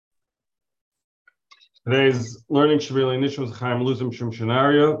Today's learning should be Nishmas Chaim Luzim Shum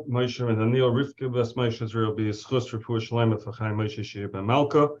Shanaria, Moshe and Daniel Rivka, Best Moshe Israel be Schus for Shalem for Chaim Moshe Shir Ben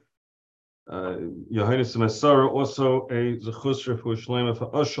Malka. Yohannes Masara also a Zechus for Shalem for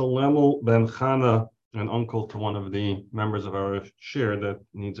Ushal Lemel Ben Chana, an uncle to one of the members of our shir that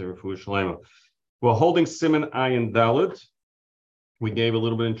needs a Refu Shalem. We're holding Siman Ayin Dalit. We gave a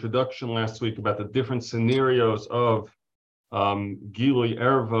little bit of introduction last week about the different scenarios of Gilui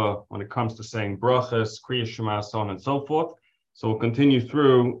Erva when it comes to saying brachas, Kri'as Shema, so on and so forth. So we'll continue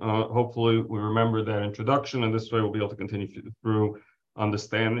through. Hopefully, we remember that introduction, and this way we'll be able to continue through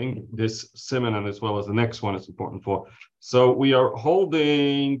understanding this Siman and as well as the next one it's important for. So we are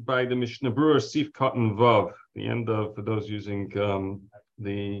holding by the Mishnah Berurah Sief Cotton Vav, the end of, for those using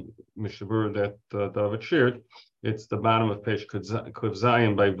the Mishnah Berurah that David shared, it's the bottom of page Kuv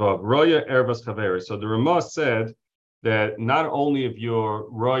Zayin by Vav. Roya Ervas Chaveri. So the Ramah said that not only if your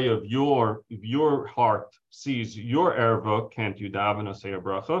roya of your heart sees your erva, can't you daven or say a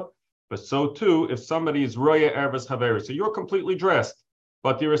bracha, but so too if somebody is roya ervas chaveri. So you're completely dressed,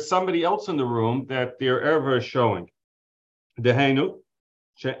 but there is somebody else in the room that their erva is showing. Dehenu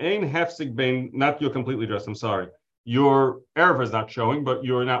she'ein hefsik bein. Not you're completely dressed. I'm sorry. Your erva is not showing, but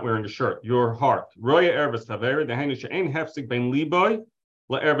you're not wearing a shirt. Your heart roya ervas chaveri. Dehenu she'ein hefsik bein liboy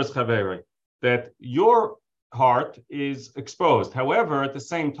la ervas chaveri. That your heart is exposed. However, at the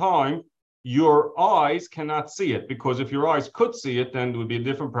same time, your eyes cannot see it, because if your eyes could see it, then it would be a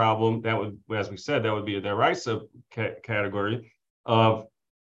different problem. That would, as we said, that would be a derisive category of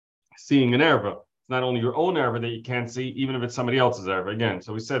seeing an erva. It's not only your own erva that you can't see, even if it's somebody else's erva. Again,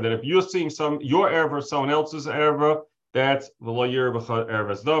 so we said that if you're seeing your erva or someone else's erva, that's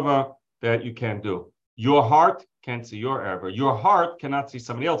that you can't do. Your heart can't see your erva. Your heart cannot see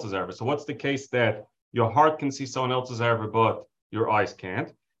somebody else's erva. So what's the case that your heart can see someone else's erva, but your eyes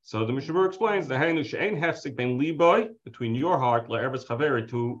can't? So the Mishnah Berurah explains the Hainu she'ein hefsik ben liboy, between your heart la ervas chaveri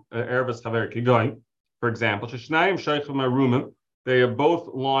to ervas chaveri kigoin. For example, sheshnayim sheichim arumim, they are both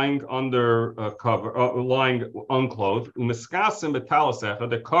lying under cover, lying unclothed. Umiskasim betalasecha,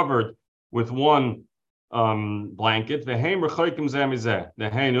 they're covered with one blanket. Veheim rechoikim zeh mizeh. The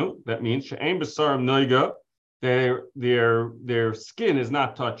Hainu, that means she'ein besarim noiga, their skin is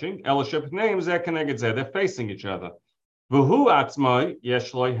not touching. They're facing each other. So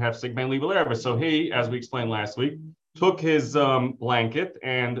he, as we explained last week, took his blanket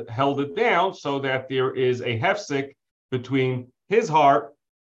and held it down so that there is a hefsik between his heart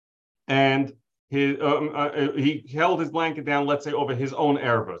and his. He held his blanket down, let's say, over his own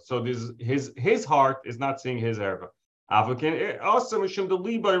erva. So his heart is not seeing his erva. It's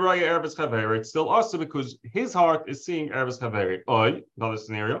still awesome because his heart is seeing ervas chaveri. Another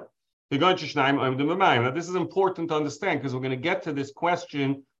scenario. Now, this is important to understand because we're going to get to this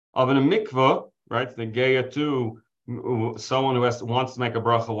question of a mikvah, right? The geya to someone who wants to make a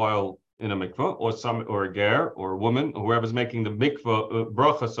bracha while in a mikvah, or a ger, or a woman, or whoever's making the mikvah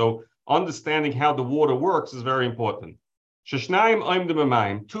bracha. So understanding how the water works is very important. Two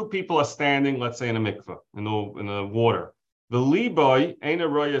people are standing, let's say, in a mikvah, in the water. The liboy ain't a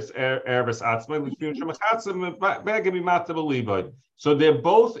royas ervas atzma. So they're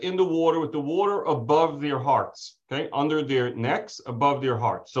both in the water with the water above their hearts, okay, under their necks, above their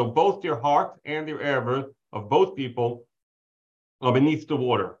hearts. So both their heart and their erva of both people are beneath the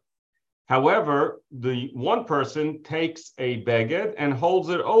water. However, the one person takes a beged and holds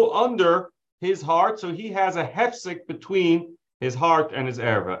it under his heart, so he has a hefsik between his heart and his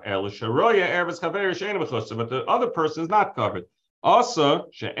erva. But the other person is not covered. Also,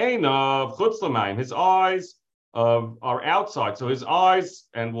 his eyes are outside. So his eyes,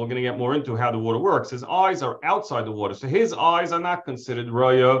 and we're going to get more into how the water works, his eyes are outside the water. So his eyes are not considered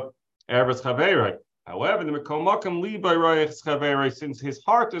roya ervas chaveri. However, the mekomakam liba roya chaveri, since his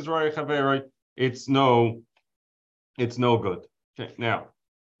heart is roya chaveri, it's no good. Okay, now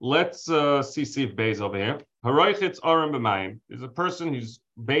let's see Sief Beis over here. Haraychitz aram b'mayim is a person who's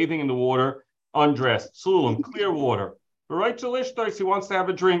bathing in the water, undressed, sulam, clear water. Haraychitz he wants to have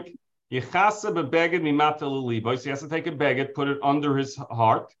a drink. Yichasa bebeged mimata l'libo. So he has to take a beged, put it under his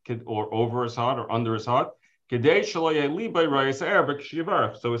heart, or over his heart, or under his heart. Kedei shaloye libo rayis ervik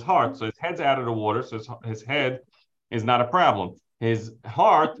shivarach. So his heart, so his head's out of the water, so his head is not a problem. His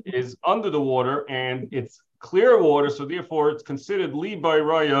heart is under the water, and it's clear water, so therefore it's considered libo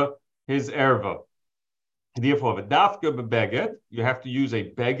raya his erva. Therefore, v'dafka bebeged, you have to use a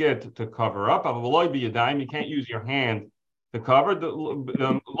beged to cover up. You can't use your hand to cover. But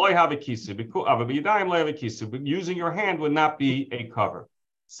using your hand would not be a cover.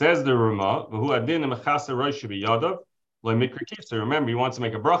 Says the Rama, Like mikri kisa. Remember, he wants to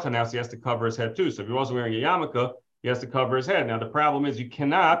make a bracha now, so he has to cover his head too. So if he wasn't wearing a yarmulke, he has to cover his head. Now the problem is you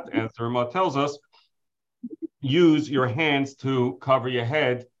cannot, as the Ramah tells us, use your hands to cover your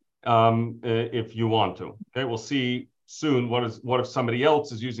head if you want to. Okay, we'll see soon what if somebody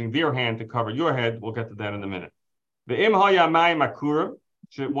else is using their hand to cover your head. We'll get to that in a minute. The im hayamayim akura.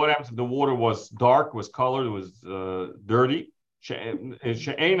 What happens if the water was dark, was colored, was dirty? You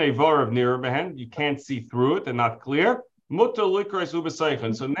can't see through it, they're not clear.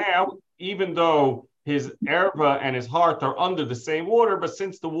 So now, even though his erva and his heart are under the same water, but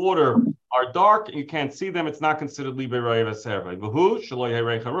since the water are dark and you can't see them, it's not considered libe rayva serva.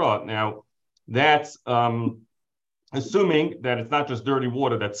 Now, that's assuming that it's not just dirty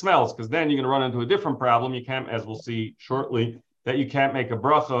water that smells, because then you're going to run into a different problem. You can't, as we'll see shortly, that you can't make a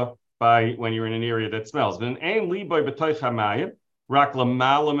bracha by when you're in an area that smells. Says the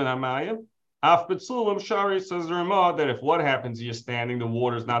Ramah that if what happens, you're standing, the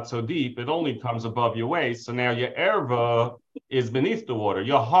water's not so deep, it only comes above your waist. So now your erva is beneath the water.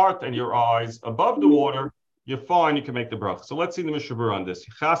 Your heart and your eyes above the water, you're fine, you can make the bracha. So let's see the Mishabur on this.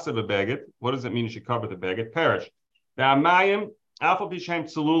 What does it mean you should cover the beged? Perish. The amayim,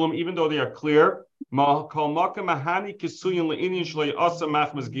 even though they are clear, you're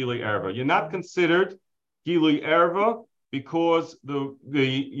not considered gilui erva because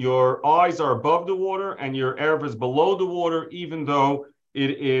your eyes are above the water and your erva is below the water, even though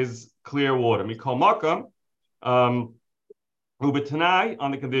it is clear water. Mikol makam, ubetanai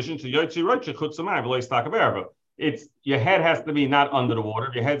on the condition to yotzi roche chutzamai v'lo yistak erva. It's your head has to be not under the water.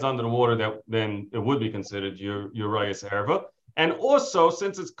 If your head's under the water, then it would be considered your rayas erva. And also,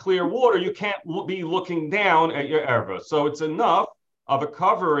 since it's clear water, you can't be looking down at your erva. So it's enough of a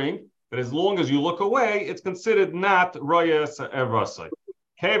covering that as long as you look away, it's considered not rayas ervasai.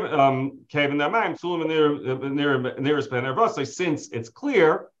 Since it's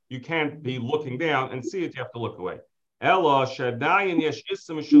clear, you can't be looking down and see it. You have to look away. However,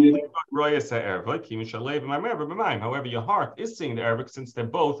 your heart is seeing the erva since they're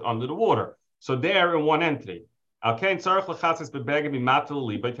both under the water. So they're in one entity. Take a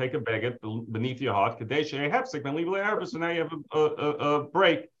beged beneath your heart. So now you have a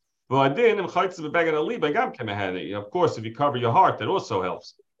break. Of course, if you cover your heart, that also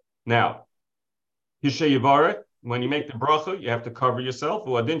helps. Now, when you make the bracha, you have to cover yourself.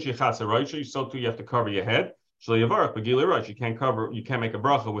 So too, you have to cover your head. You can't make a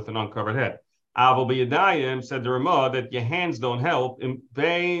bracha with an uncovered head. Said the Ramah that your hands don't help.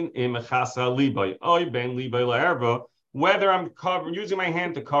 Whether I'm using my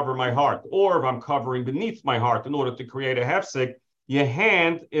hand to cover my heart, or if I'm covering beneath my heart in order to create a hefsek, your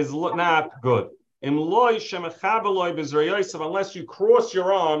hand is not good. Unless you cross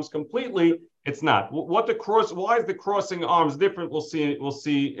your arms completely, it's not. Why is the crossing arms different? We'll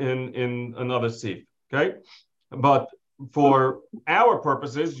see in another Sief. Okay, but for our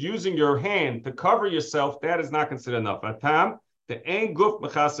purposes, using your hand to cover yourself, that is not considered enough. Atam, the ein guf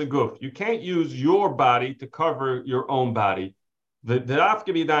mechasa guf. You can't use your body to cover your own body. The daf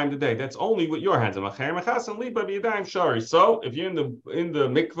can be daim today. That's only with your hands. So if you're in the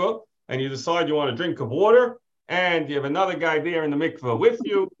mikveh and you decide you want a drink of water, and you have another guy there in the mikveh with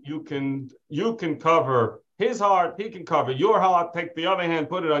you, you can cover his heart. He can cover your heart. Take the other hand,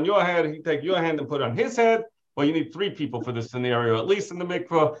 put it on your head. He take your hand and put it on his head. Well, you need 3 people for this scenario, at least in the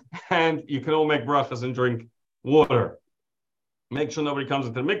mikveh, and you can all make brachas and drink water. Make sure nobody comes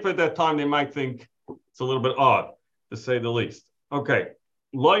into the mikveh at that time. They might think it's a little bit odd, to say the least. Okay,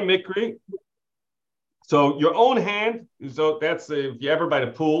 loy mikri. So your own hand. So that's if you ever by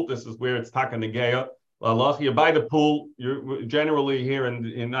the pool. This is where it's taka negeya. You by the pool. You're generally here in the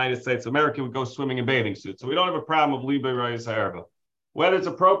United States of America, we go swimming in bathing suits, so we don't have a problem of libe rayis ha'erva. Whether it's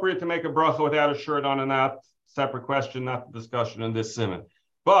appropriate to make a bracha without a shirt on or not, separate question, not the discussion in this siman.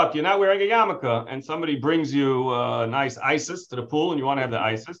 But you're not wearing a yarmulke, and somebody brings you a nice ISIS to the pool, and you want to have the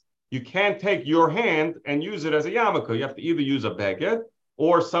ISIS. You can't take your hand and use it as a yarmulke. You have to either use a beged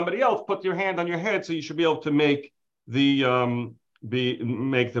or somebody else put your hand on your head, so you should be able to make the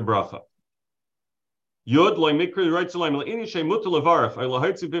bracha. Yud loy mikri right loy melini shay mutal levarach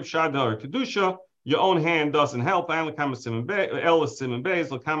elohitzu biv shadar kedusha. Your own hand doesn't help. The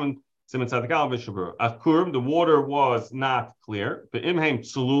water was not clear.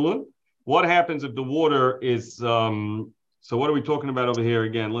 What happens if the water is so what are we talking about over here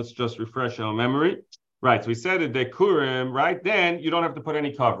again? Let's just refresh our memory. Right, so we said that dekurim, right? Then you don't have to put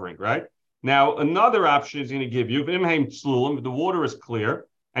any covering, right? Now another option is going to give you if the water is clear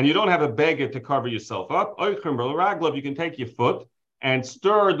and you don't have a beged to cover yourself up, you can take your foot and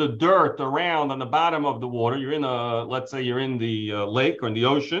stir the dirt around on the bottom of the water. You're in let's say you're in the lake or in the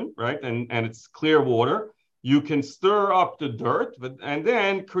ocean, right? And it's clear water. You can stir up the dirt, and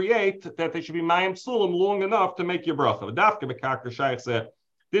then create that they should be mayim sulam long enough to make your bracha.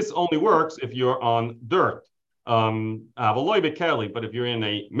 This only works if you're on dirt. But if you're in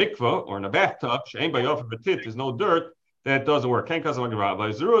a mikvah or in a bathtub, there's no dirt, that doesn't work. That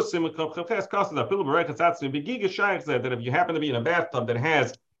if you happen to be in a bathtub that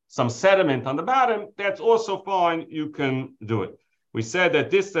has some sediment on the bottom, that's also fine. You can do it. We said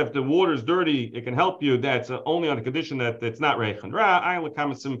that if the water is dirty, it can help you. That's only on the condition that it's not reichan ra. We're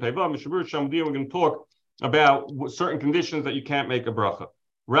going to talk about certain conditions that you can't make a bracha.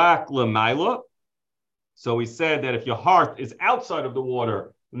 Rak l'mayla. So we said that if your heart is outside of the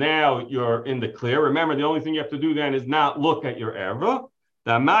water, now you're in the clear. Remember, the only thing you have to do then is not look at your erva.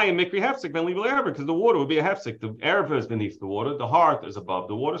 The amayim mikri hefsek then leave the erva, because the water would be a hefsek. The erva is beneath the water. The heart is above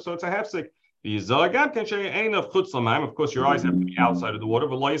the water, so it's a hefsek. Of course, your eyes have to be outside of the water,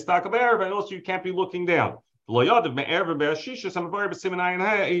 and also you can't be looking down. Soon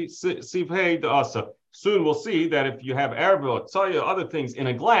we'll see that if you have erva or tzaya, other things in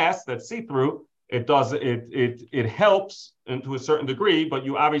a glass that's see-through, it helps to a certain degree, but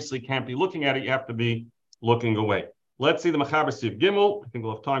you obviously can't be looking at it. You have to be looking away. Let's see the Mechaber Sief Gimel. I think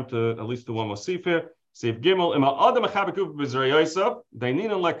we'll have time to at least do one more Sief here. Sief Gimel.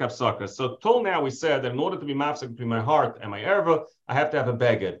 So till now we said that in order to be mafsek between my heart and my erva, I have to have a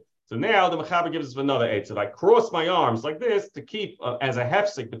beged. So now the Mechaber gives us another eight. So if I cross my arms like this to keep as a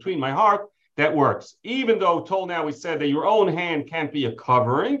hefsek between my heart, that works. Even though till now we said that your own hand can't be a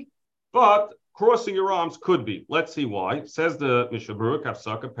covering, but crossing your arms could be. Let's see why. Says the Mishnah Berurah,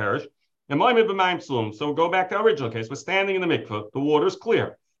 Kafsaka Parish. So go back to our original case. We're standing in the mikveh. The water is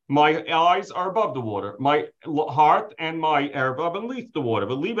clear. My eyes are above the water. My heart and my erva are beneath the water.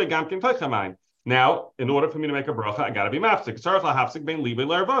 Now, in order for me to make a bracha, I got to be mafsik.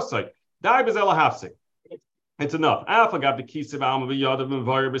 It's enough. We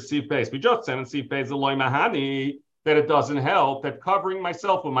just said in Sief Beis mahani that it doesn't help, that covering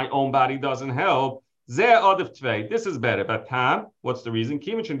myself with my own body doesn't help. This is better. But what's the reason?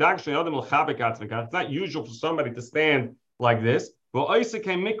 It's not usual for somebody to stand like this. So there's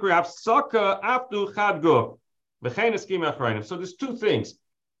two things.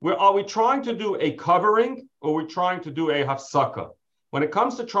 Are we trying to do a covering or are we trying to do a hafsaka? When it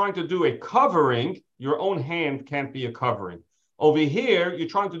comes to trying to do a covering, your own hand can't be a covering. Over here, you're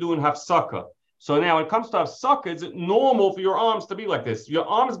trying to do an hafsaka. So now when it comes to hafsaka, is it normal for your arms to be like this? Your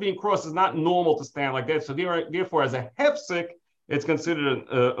arms being crossed is not normal to stand like that. So therefore, as a hefsek, it's considered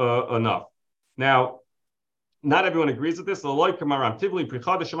enough. Now, not everyone agrees with this. They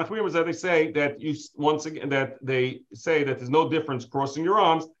say that there's no difference crossing your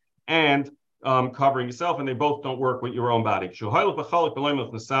arms and covering yourself, and they both don't work with your own body.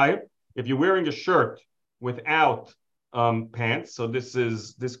 If you're wearing a shirt without pants, so this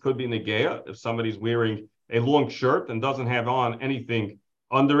could be negeya. If somebody's wearing a long shirt and doesn't have on anything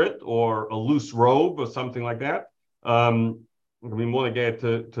under it, or a loose robe or something like that. We more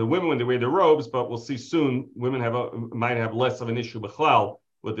negeya to women when they wear their robes, but we'll see soon. Women might have less of an issue b'chlal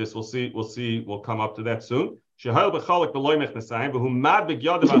with this. We'll see. We'll come up to that soon. You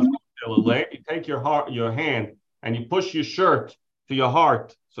take your hand and you push your shirt to your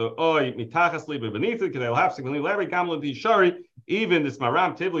heart. So even this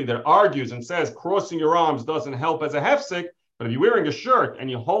Maram Tivli that argues and says crossing your arms doesn't help as a hefsek, but if you're wearing a shirt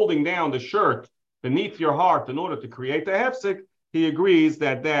and you're holding down the shirt beneath your heart in order to create the hefsek, he agrees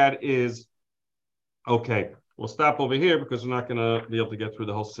that is okay. We'll stop over here because we're not going to be able to get through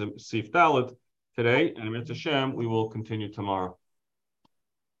the whole Sief Dalet today, and Mitzvah Hashem, we will continue tomorrow.